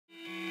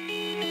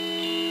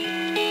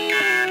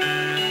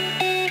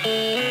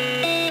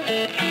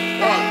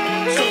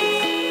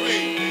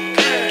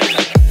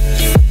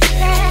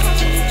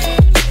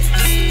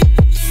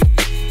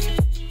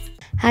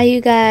Hi you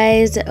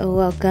guys,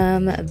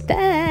 welcome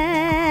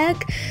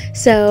back.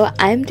 So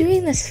I'm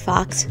doing this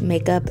fox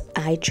makeup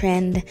eye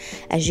trend,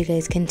 as you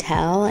guys can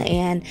tell,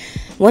 and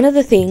one of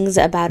the things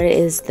about it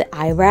is the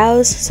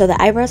eyebrows. So the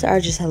eyebrows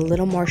are just a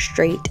little more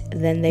straight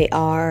than they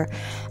are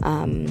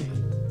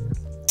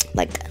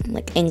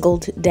like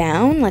angled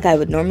down like I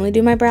would normally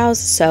do my brows.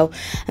 So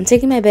I'm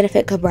taking my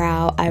Benefit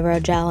Kabrow eyebrow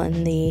gel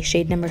in the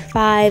shade number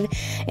 5,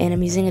 and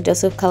I'm using a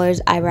Dose of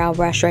Colors eyebrow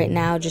brush right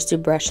now just to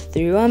brush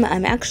through them.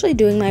 I'm actually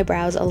doing my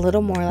brows a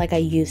little more like I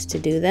used to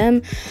do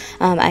them.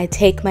 I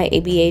take my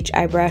ABH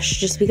eye brush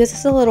just because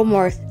it's a little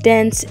more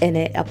dense and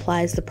it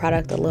applies the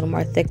product a little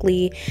more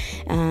thickly,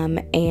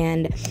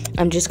 and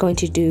I'm just going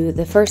to do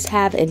the first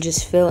half and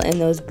just fill in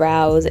those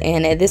brows.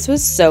 And this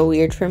was so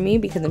weird for me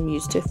because I'm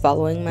used to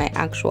following my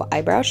actual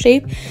eyebrow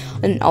shape,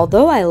 and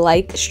although I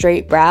like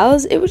straight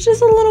brows, it was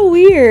just a little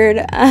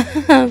weird.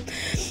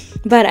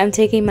 But I'm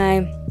taking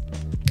my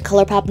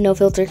Colourpop No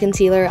Filter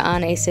Concealer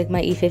on a Sigma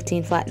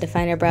E15 flat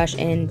definer brush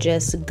and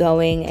just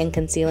going and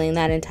concealing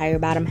that entire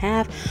bottom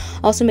half.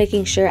 Also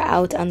making sure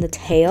out on the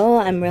tail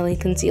I'm really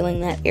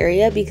concealing that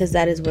area because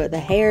that is where the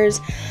hairs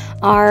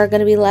are going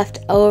to be left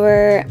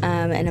over,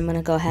 and I'm going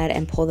to go ahead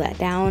and pull that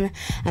down.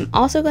 I'm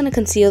also going to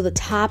conceal the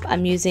top.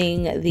 I'm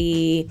using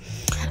the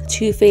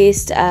Too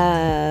Faced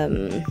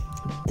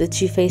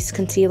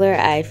concealer.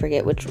 I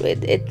forget which,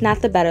 it's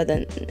not the Better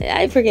Than,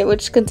 I forget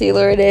which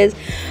concealer it is,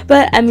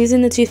 but I'm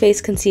using the Too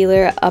Faced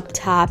concealer up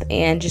top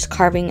and just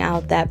carving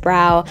out that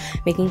brow,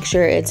 making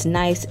sure it's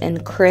nice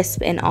and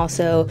crisp, and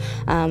also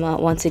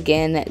once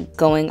again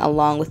going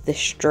along with the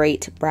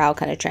straight brow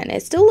kind of trend.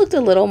 It still looked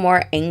a little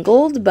more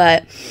angled,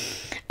 but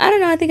I don't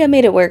know, I think I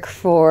made it work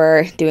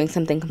for doing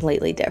something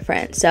completely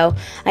different. So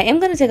I am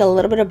going to take a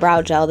little bit of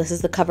brow gel. This is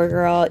the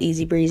CoverGirl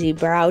Easy Breezy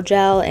Brow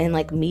Gel in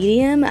like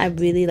medium. I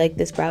really like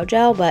this brow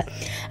gel, but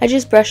I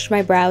just brushed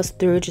my brows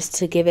through just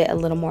to give it a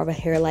little more of a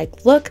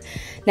hair-like look.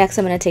 Next,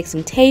 I'm going to take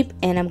some tape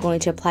and I'm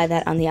going to apply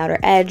that on the outer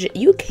edge.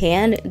 You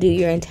can do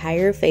your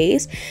entire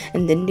face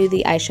and then do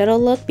the eyeshadow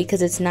look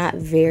because it's not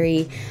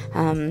very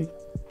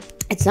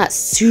it's not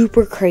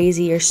super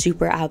crazy or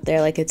super out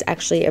there. Like, it's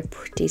actually a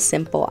pretty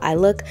simple eye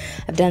look.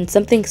 I've done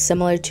something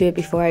similar to it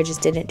before. I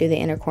just didn't do the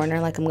inner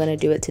corner like I'm going to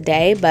do it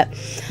today. But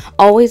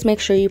always make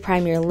sure you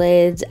prime your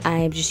lids.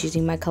 I'm just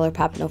using my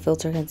Colourpop No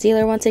Filter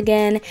Concealer once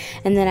again.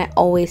 And then I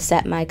always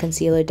set my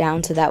concealer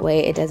down so that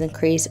way it doesn't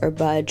crease or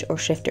budge or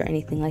shift or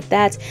anything like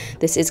that.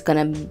 This is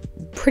going to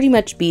pretty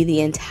much be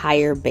the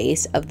entire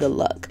base of the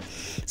look.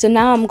 So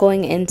now I'm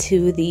going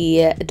into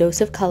the Dose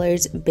of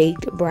Colors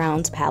Baked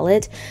Browns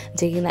palette. I'm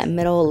taking that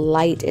middle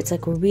light, it's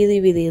like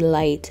really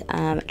light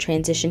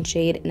transition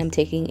shade, and I'm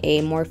taking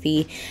a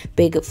Morphe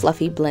big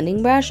fluffy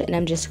blending brush, and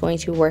I'm just going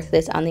to work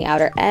this on the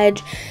outer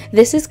edge.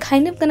 This is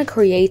kind of going to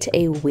create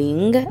a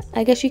wing,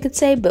 I guess you could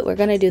say, but we're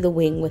going to do the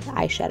wing with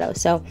eyeshadow.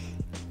 So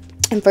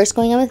I'm first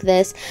going in with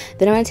this,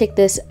 then I'm going to take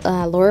this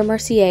Laura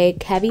Mercier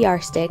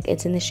Caviar stick.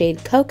 It's in the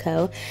shade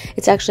Cocoa.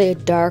 It's actually a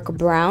dark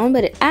brown,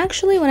 but it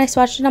actually, when I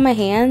swatched it on my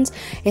hands,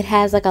 it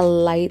has like a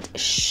light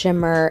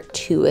shimmer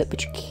to it,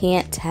 but you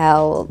can't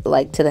tell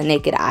like to the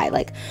naked eye.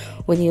 Like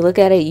when you look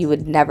at it, you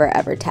would never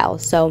ever tell.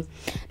 So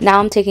now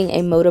I'm taking a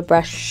Moda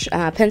brush,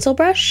 pencil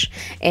brush,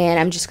 and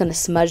I'm just going to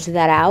smudge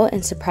that out,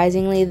 and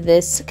surprisingly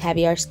this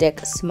Caviar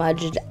stick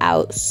smudged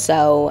out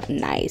so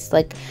nice.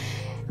 Like,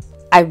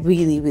 I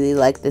really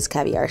like this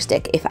Caviar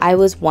stick. If I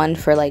was one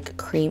for like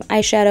cream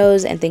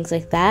eyeshadows and things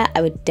like that,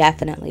 I would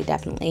definitely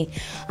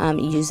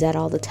use that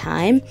all the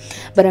time.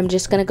 But I'm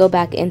just going to go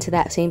back into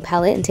that same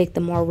palette and take the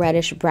more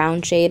reddish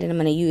brown shade, and I'm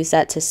going to use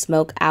that to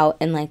smoke out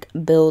and like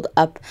build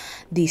up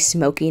the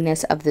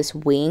smokiness of this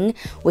wing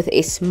with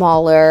a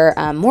smaller,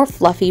 more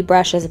fluffy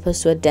brush as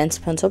opposed to a dense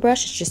pencil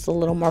brush. It's just a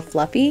little more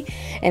fluffy,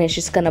 and it's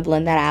just going to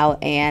blend that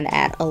out and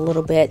add a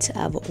little bit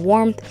of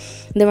warmth.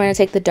 Then we're going to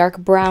take the dark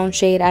brown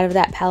shade out of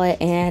that palette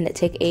and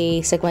take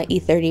a Sigma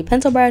E30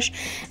 pencil brush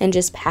and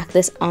just pack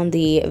this on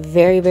the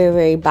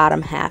very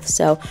bottom half.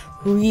 So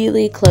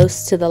really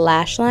close to the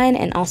lash line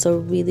and also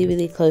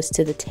really close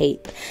to the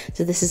tape.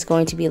 So this is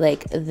going to be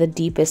like the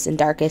deepest and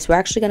darkest. We're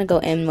actually going to go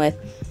in with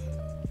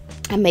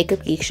a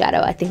MakeupGeek shadow.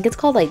 I think it's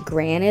called like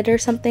Granite or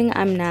something.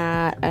 I'm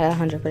not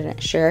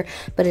 100% sure,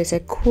 but it's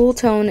a cool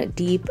tone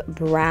deep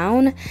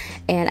brown,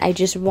 and I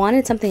just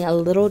wanted something a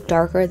little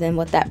darker than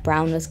what that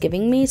brown was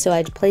giving me, so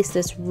I placed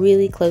this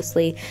really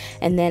closely,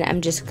 and then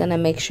I'm just gonna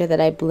make sure that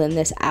I blend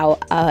this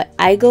out.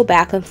 I go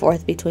back and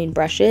forth between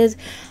brushes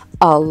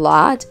a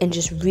lot and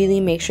just really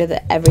make sure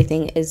that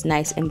everything is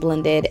nice and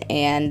blended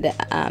and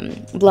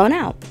blown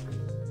out.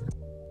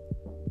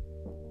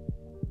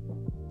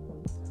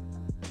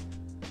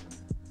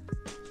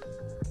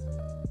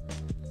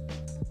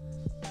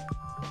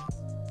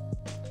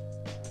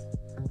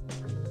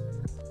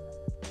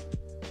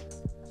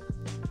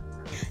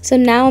 So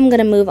now I'm going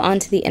to move on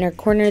to the inner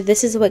corner.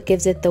 This is what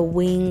gives it the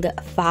wing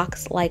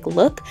fox-like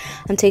look.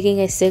 I'm taking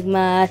a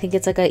Sigma, I think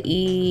it's like a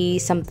E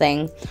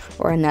something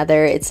or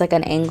another. It's like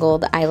an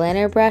angled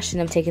eyeliner brush,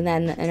 and I'm taking that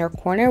in the inner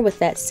corner with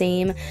that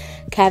same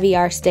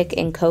Caviar stick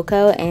in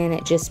Cocoa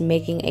and just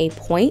making a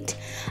point.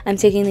 I'm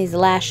taking these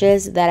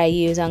lashes that I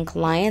use on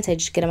clients. I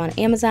just get them on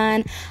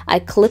Amazon. I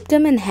clipped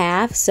them in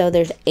half, so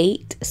there's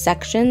 8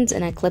 sections,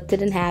 and I clipped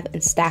it in half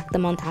and stacked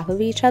them on top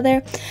of each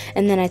other.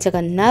 And then I took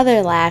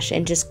another lash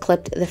and just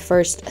clipped the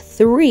first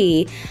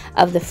 3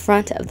 of the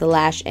front of the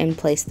lash and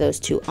placed those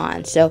 2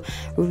 on. So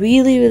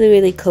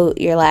really coat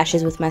your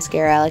lashes with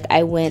mascara. Like,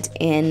 I went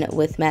in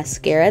with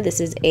mascara.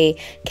 This is a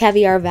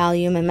Caviar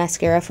Volume and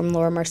mascara from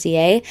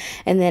Mercier,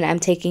 and then I'm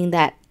taking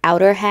that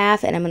outer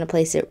half and I'm going to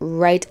place it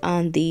right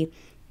on the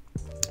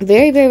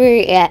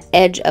very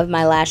edge of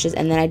my lashes.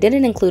 And then I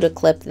didn't include a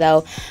clip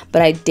though,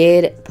 but I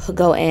did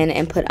go in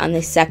and put on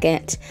the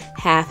second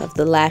half of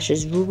the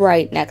lashes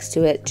right next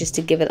to it, just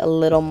to give it a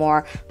little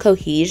more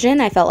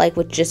cohesion. I felt like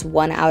with just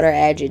one outer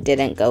edge it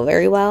didn't go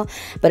very well,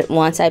 but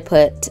once I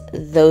put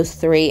those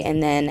 3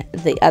 and then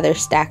the other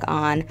stack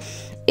on,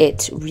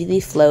 it really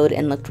flowed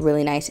and looked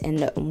really nice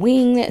and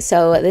winged.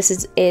 So this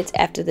is it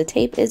after the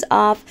tape is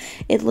off.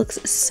 It looks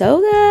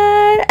so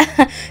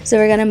good. So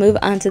we're gonna move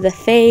on to the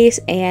face,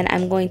 and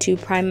I'm going to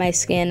prime my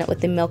skin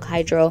with the Milk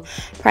Hydro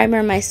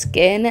primer. My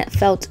skin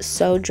felt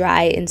so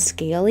dry and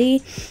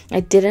scaly. I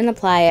didn't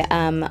apply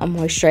a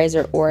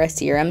moisturizer or a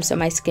serum, so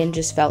my skin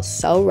just felt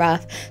so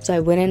rough. So I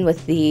went in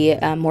with the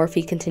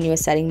Morphe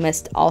Continuous Setting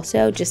Mist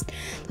also, just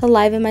to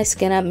liven my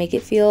skin up, make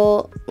it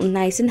feel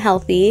nice and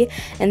healthy.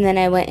 And then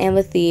I went in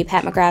with the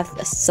Pat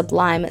McGrath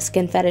Sublime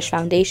Skin Fetish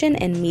Foundation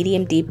in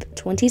Medium Deep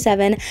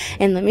 27.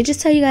 And let me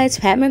just tell you guys,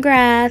 Pat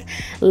McGrath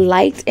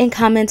liked and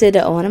commented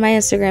on one of my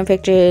Instagram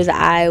pictures.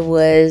 I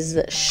was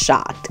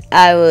shocked.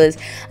 I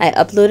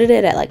uploaded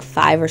it at like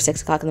 5 or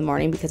 6 o'clock in the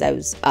morning because I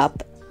was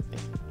up,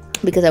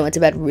 because I went to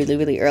bed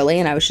really early,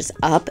 and I was just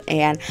up,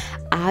 and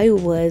I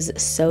was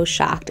so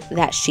shocked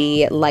that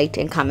she liked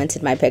and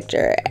commented my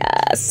picture.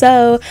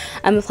 So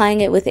I'm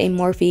applying it with a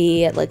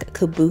Morphe like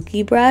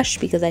kabuki brush,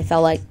 because I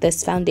felt like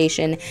this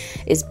foundation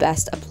is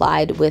best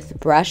applied with a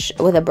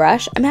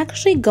brush. I'm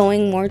actually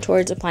going more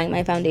towards applying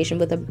my foundation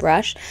with a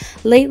brush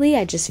lately.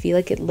 I just feel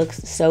like it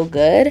looks so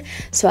good.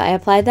 So I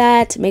applied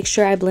that. Make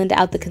sure I blend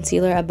out the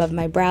concealer above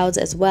my brows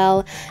as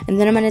well, and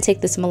then I'm going to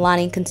take this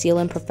Milani Conceal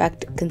and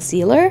Perfect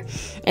concealer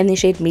in the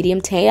shade Medium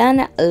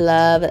Tan.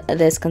 Love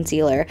this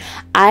concealer.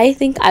 I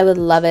think I would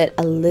love it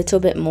a little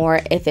bit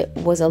more if it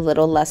was a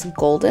little less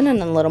golden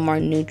and a little more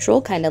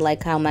neutral, kind of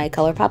like how my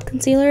Colourpop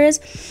concealer is.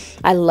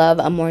 I love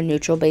a more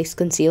neutral based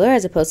concealer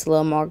as opposed to a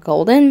little more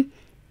golden,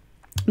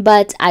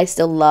 but I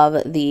still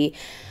love the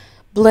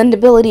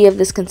blendability of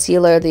this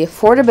concealer, the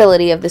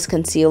affordability of this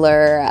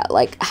concealer,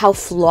 like how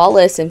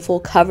flawless and full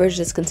coverage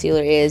this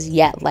concealer is,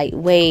 yet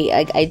lightweight.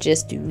 Like, I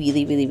just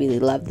really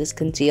love this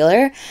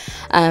concealer.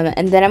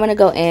 And then I'm going to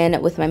go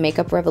in with my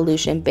Makeup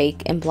Revolution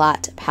Bake and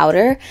Blot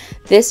powder.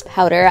 This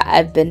powder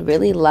I've been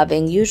really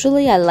loving.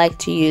 Usually I like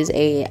to use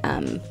a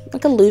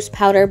like a loose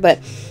powder, but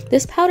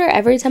this powder,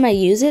 every time I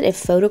use it, it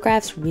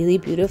photographs really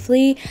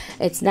beautifully.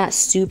 It's not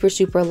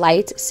super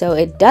light, so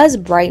it does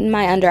brighten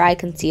my under eye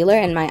concealer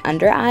and my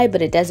under eye,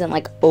 but it doesn't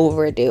like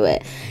overdo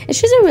it. It's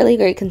just a really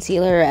great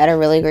concealer at a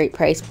really great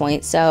price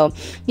point. So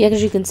yeah,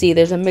 as you can see,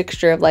 there's a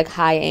mixture of like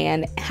high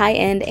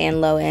end and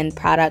low end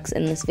products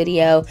in this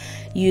video.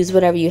 Use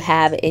whatever you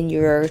have in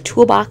your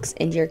toolbox,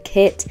 in your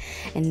kit,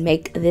 and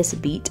make this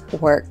beat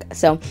work.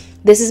 So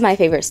this is my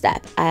favorite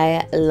step.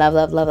 I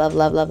love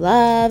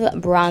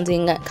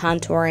bronzing,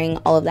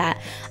 contouring, all of that.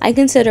 I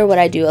consider what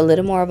I do a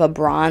little more of a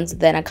bronze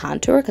than a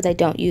contour because I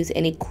don't use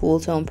any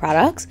cool tone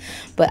products,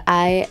 but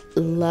I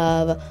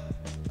love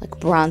like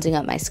bronzing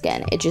up my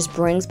skin. It just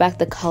brings back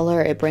the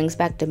color, it brings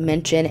back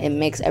dimension, it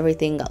makes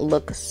everything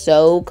look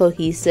so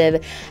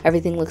cohesive,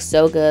 everything looks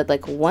so good.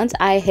 Like, once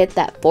I hit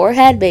that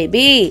forehead,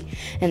 baby,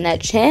 and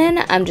that chin,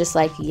 I'm just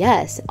like,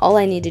 yes, all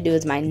I need to do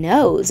is my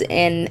nose,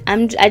 and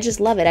I just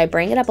love it. I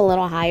bring it up a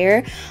little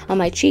higher on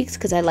my cheeks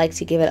because I like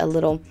to give it a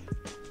little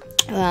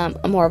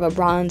more of a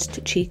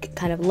bronzed cheek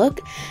kind of look.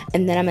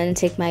 And then I'm going to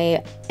take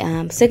my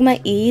Sigma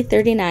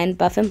E39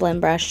 Buff and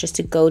Blend brush just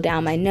to go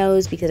down my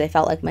nose, because I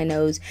felt like my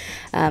nose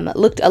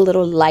looked a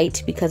little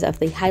light because of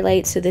the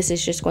highlight. So this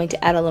is just going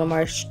to add a little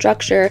more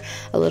structure,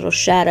 a little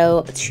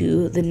shadow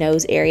to the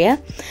nose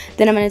area.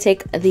 Then I'm going to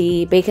take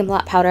the Bake and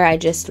Blot powder. I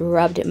just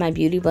rubbed my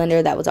beauty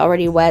blender that was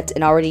already wet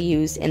and already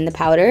used in the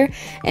powder,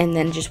 and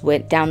then just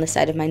went down the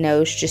side of my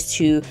nose just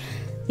to,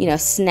 you know,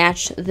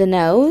 snatch the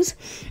nose.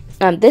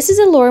 This is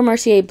a Laura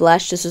Mercier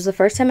blush. This was the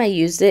first time I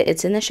used it.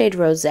 It's in the shade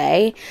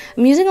Rosé.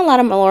 I'm using a lot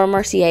of Laura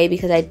Mercier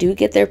because I do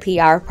get their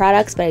PR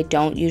products, but I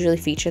don't usually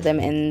feature them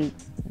in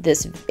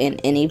this in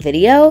any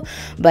video,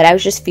 but I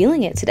was just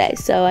feeling it today,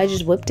 so I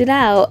just whipped it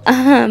out.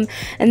 And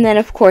then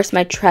of course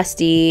my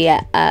trusty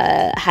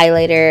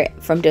highlighter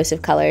from Dose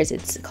of Colors.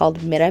 It's called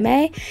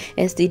Mirame.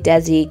 It's the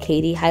Desi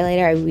Katie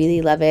highlighter. I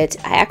really love it.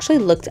 I actually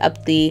looked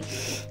up the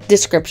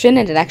description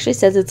and it actually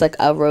says it's like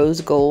a rose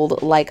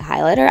gold like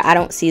highlighter. I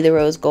don't see the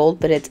rose gold,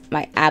 but it's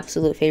my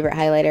absolute favorite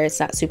highlighter. It's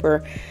not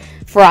super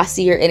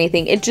frosty or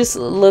anything. It just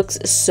looks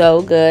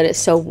so good,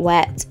 so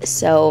wet,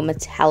 so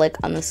metallic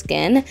on the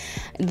skin.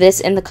 This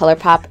in the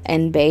Colourpop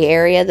and Bay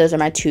Area, those are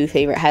my two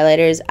favorite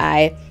highlighters.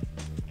 I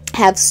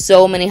have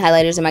so many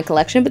highlighters in my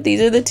collection, but these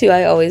are the two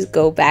I always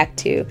go back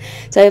to.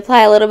 So I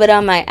apply a little bit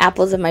on my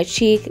apples of my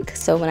cheek,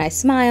 so when I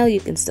smile you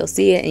can still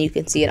see it, and you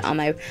can see it on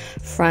my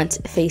front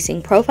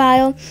facing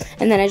profile.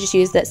 And then I just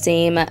use that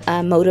same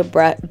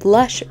Moda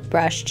blush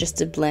brush just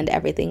to blend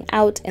everything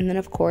out, and then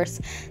of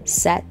course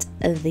set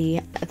the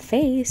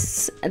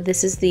face.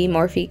 This is the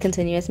Morphe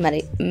Continuous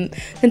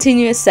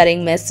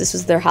Setting Mist. This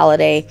was their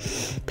holiday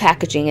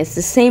packaging. It's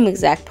the same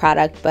exact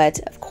product, but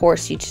of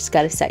course you just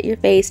got to set your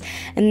face.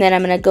 And then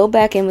I'm going to go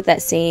back in with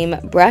that same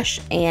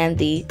brush and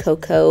the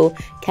Cocoa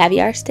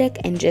Caviar stick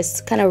and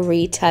just kind of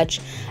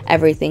retouch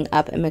everything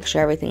up and make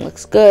sure everything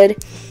looks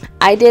good.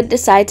 I did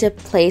decide to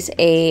place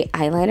a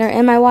eyeliner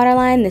in my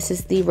waterline. This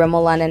is the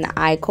Rimmel London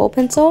Eye Kohl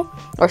Pencil,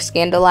 or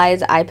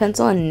Scandalized Eye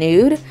Pencil in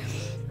Nude.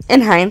 In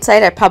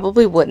hindsight, I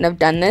probably wouldn't have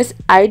done this.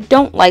 I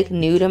don't like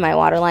nude in my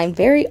waterline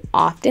very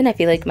often. I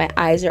feel like my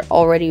eyes are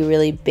already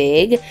really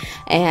big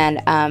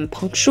and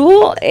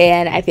punctual,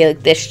 and I feel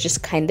like this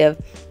just kind of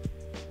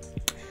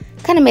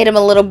made them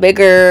a little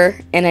bigger,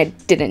 and I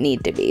didn't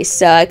need to be.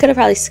 So I could have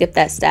probably skipped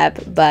that step,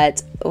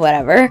 but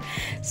whatever.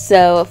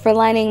 So for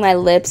lining my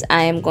lips,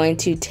 I am going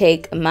to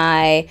take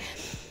my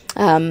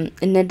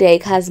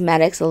Nade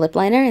Cosmetics lip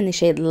liner in the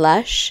shade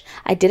Lush.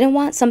 I didn't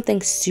want something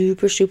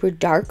super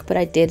dark, but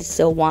I did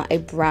still want a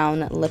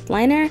brown lip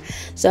liner,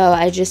 so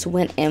I just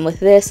went in with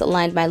this,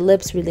 lined my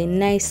lips really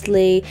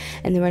nicely,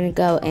 and then we're gonna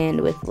go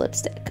in with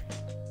lipstick.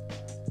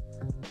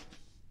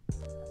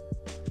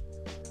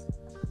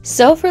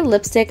 So for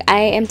lipstick, I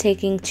am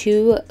taking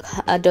two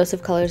Dose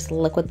of Colors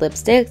liquid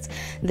lipsticks.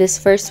 This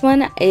first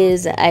one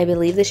is, I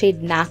believe, the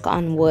shade Knock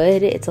on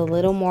Wood. It's a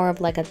little more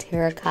of like a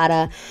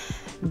terracotta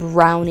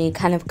brownie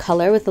kind of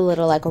color with a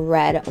little like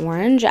red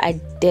orange. I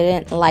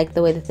didn't like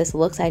the way that this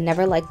looks. I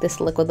never liked this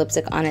liquid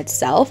lipstick on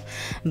itself,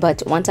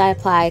 but once I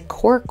apply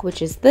Cork,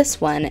 which is this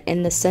one,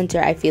 in the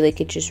center, I feel like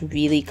it just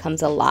really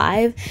comes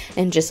alive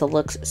and just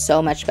looks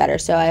so much better.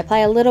 So I apply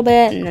a little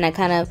bit and then I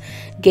kind of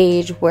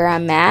gauge where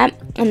I'm at,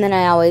 and then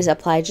I always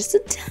apply just a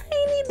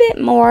tiny bit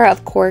more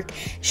of Cork.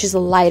 It's just a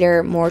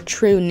lighter, more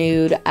true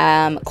nude.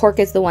 Cork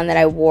is the one that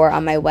I wore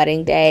on my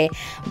wedding day,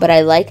 but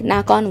I like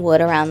Knock on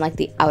Wood around like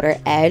the outer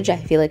edge. I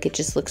feel like it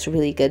just looks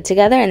really good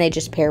together and they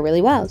just pair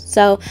really well.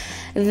 So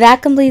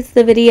that completes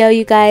the video,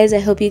 you guys. I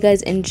hope you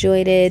guys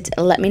enjoyed it.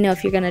 Let me know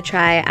if you're gonna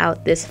try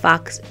out this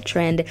Fox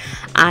Trend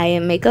eye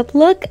makeup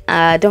look.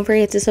 Don't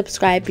forget to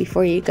subscribe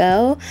before you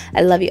go.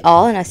 I love you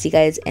all, and I'll see you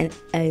guys in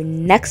a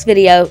next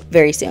video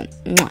very soon.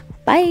 Mwah.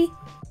 Bye.